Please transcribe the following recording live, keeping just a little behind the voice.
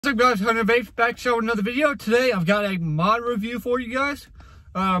What's up, guys? T200 Vape back showing another video. Today I've got a mod review for you guys.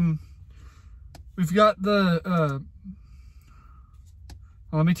 We've got the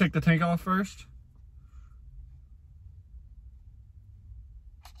let me take the tank off first.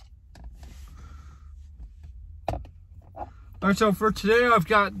 Alright, so for today I've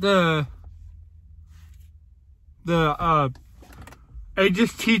got the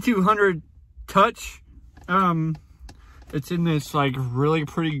Aegis t200 touch. It's in this like really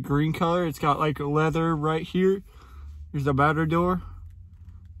pretty green color. It's got like leather right here. Here's the battery door.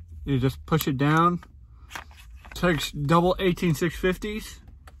 You just push it down. Takes double 18650s.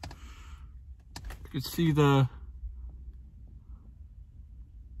 You can see the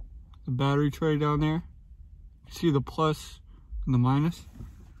battery tray down there. You can see the plus and the minus.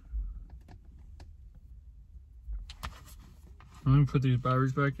 Let me put these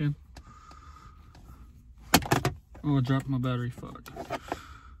batteries back in. Oh, I dropped my battery, fuck.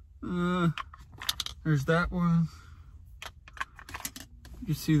 There's that one.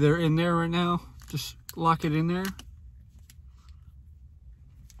 You see they're in there right now. Just lock it in there.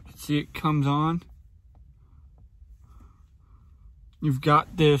 See, it comes on. You've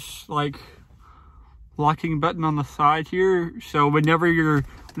got this like locking button on the side here. So whenever you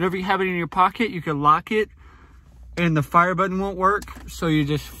have it in your pocket, you can lock it and the fire button won't work. So you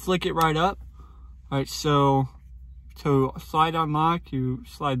just flick it right up. All right, so to slide unlock, you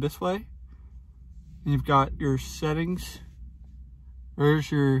slide this way. And you've got your settings.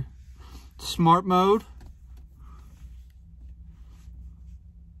 There's your smart mode.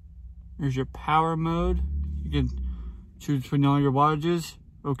 There's your power mode. You can choose between all your wattages.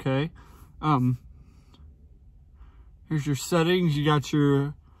 Okay. Here's your settings. You got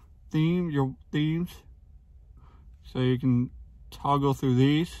your themes. So you can toggle through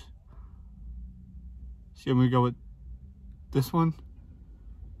these. So I'm gonna go with this one.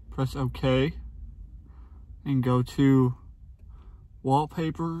 Press OK. And go to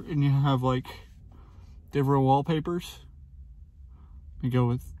wallpaper, and you have like different wallpapers. We go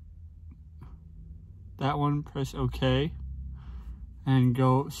with that one, press OK, and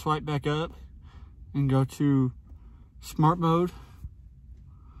go swipe back up and go to smart mode.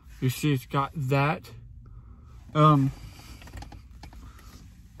 You see it's got that.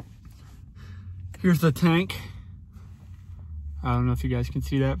 Here's the tank. I don't know if you guys can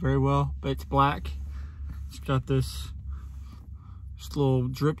see that very well, but it's black. It's got this little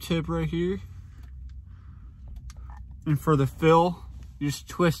drip tip right here. And for the fill, you just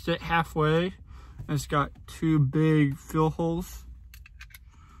twist it halfway. And it's got two big fill holes.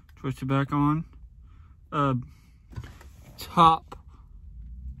 Twist it back on. Top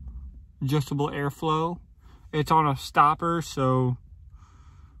adjustable airflow. It's on a stopper, so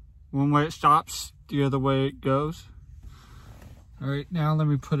one way it stops, the other way it goes. All right, now let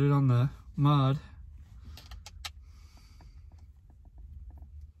me put it on the mod.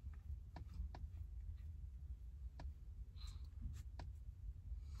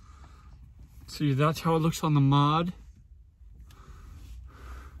 See, that's how it looks on the mod.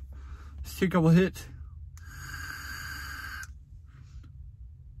 Let's take a couple hits.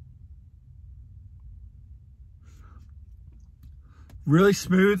 Really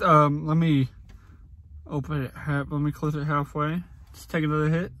smooth. Let me open it. Let me close it halfway. Let's take another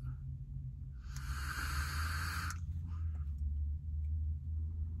hit.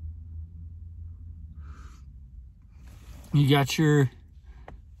 You got your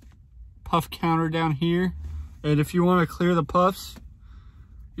puff counter down here, and if you want to clear the puffs,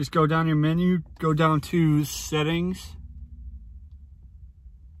 just go down your menu, go down to settings,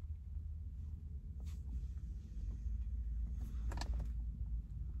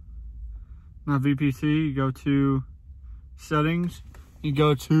 not VPC. You go to settings, you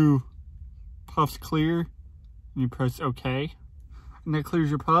go to puffs clear, and you press OK, and that clears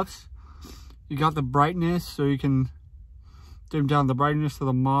your puffs. You got the brightness, so you can dim down the brightness of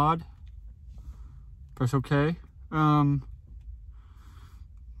the mod. Press OK.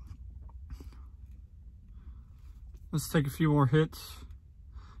 Let's take a few more hits.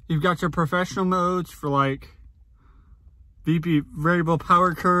 You've got your professional modes for like VP variable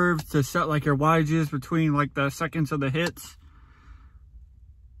power curves to set like your wattages between like the seconds of the hits.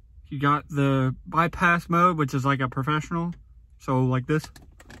 You got the bypass mode, which is like a professional. So like this.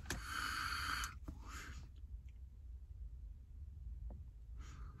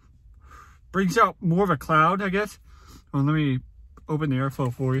 Brings out more of a cloud, I guess. Well, let me open the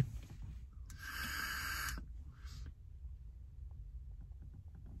airflow for you.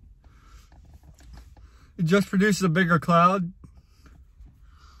 It just produces a bigger cloud.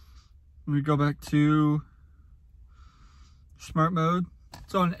 Let me go back to smart mode.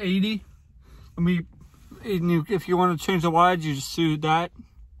 It's on 80. If you want to change the wattage, you just do that.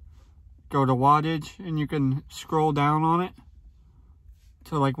 Go to wattage, and you can scroll down on it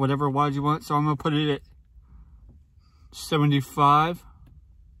to like whatever wattage you want. So I'm gonna put it at 75.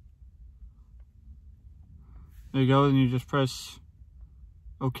 There you go, and you just press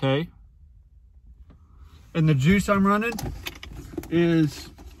OK. And the juice I'm running is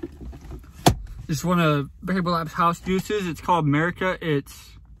just one of Vape Lab's house juices. It's called America.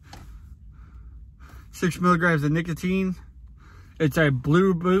 It's 6 milligrams of nicotine. It's a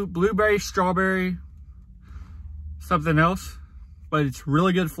blueberry, strawberry, something else, but it's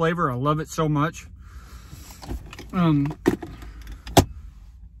really good flavor. I love it so much. I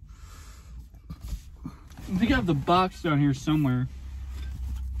think I have the box down here somewhere.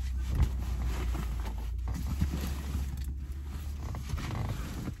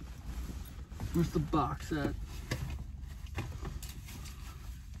 Where's the box at?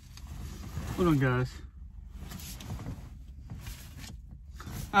 Hold on, guys.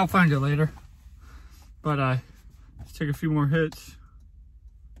 I'll find it later. But let's take a few more hits.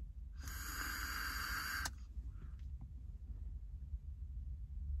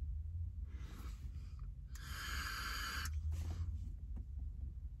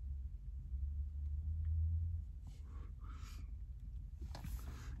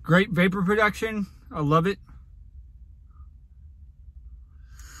 Great vapor production. I love it.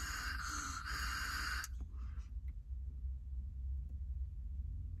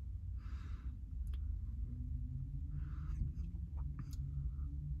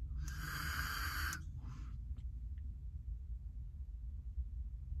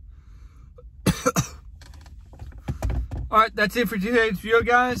 Alright, that's it for today's video,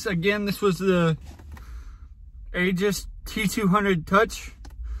 guys. Again, this was the Aegis T200 Touch.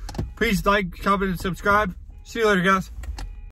 Please like, comment, and subscribe. See you later, guys.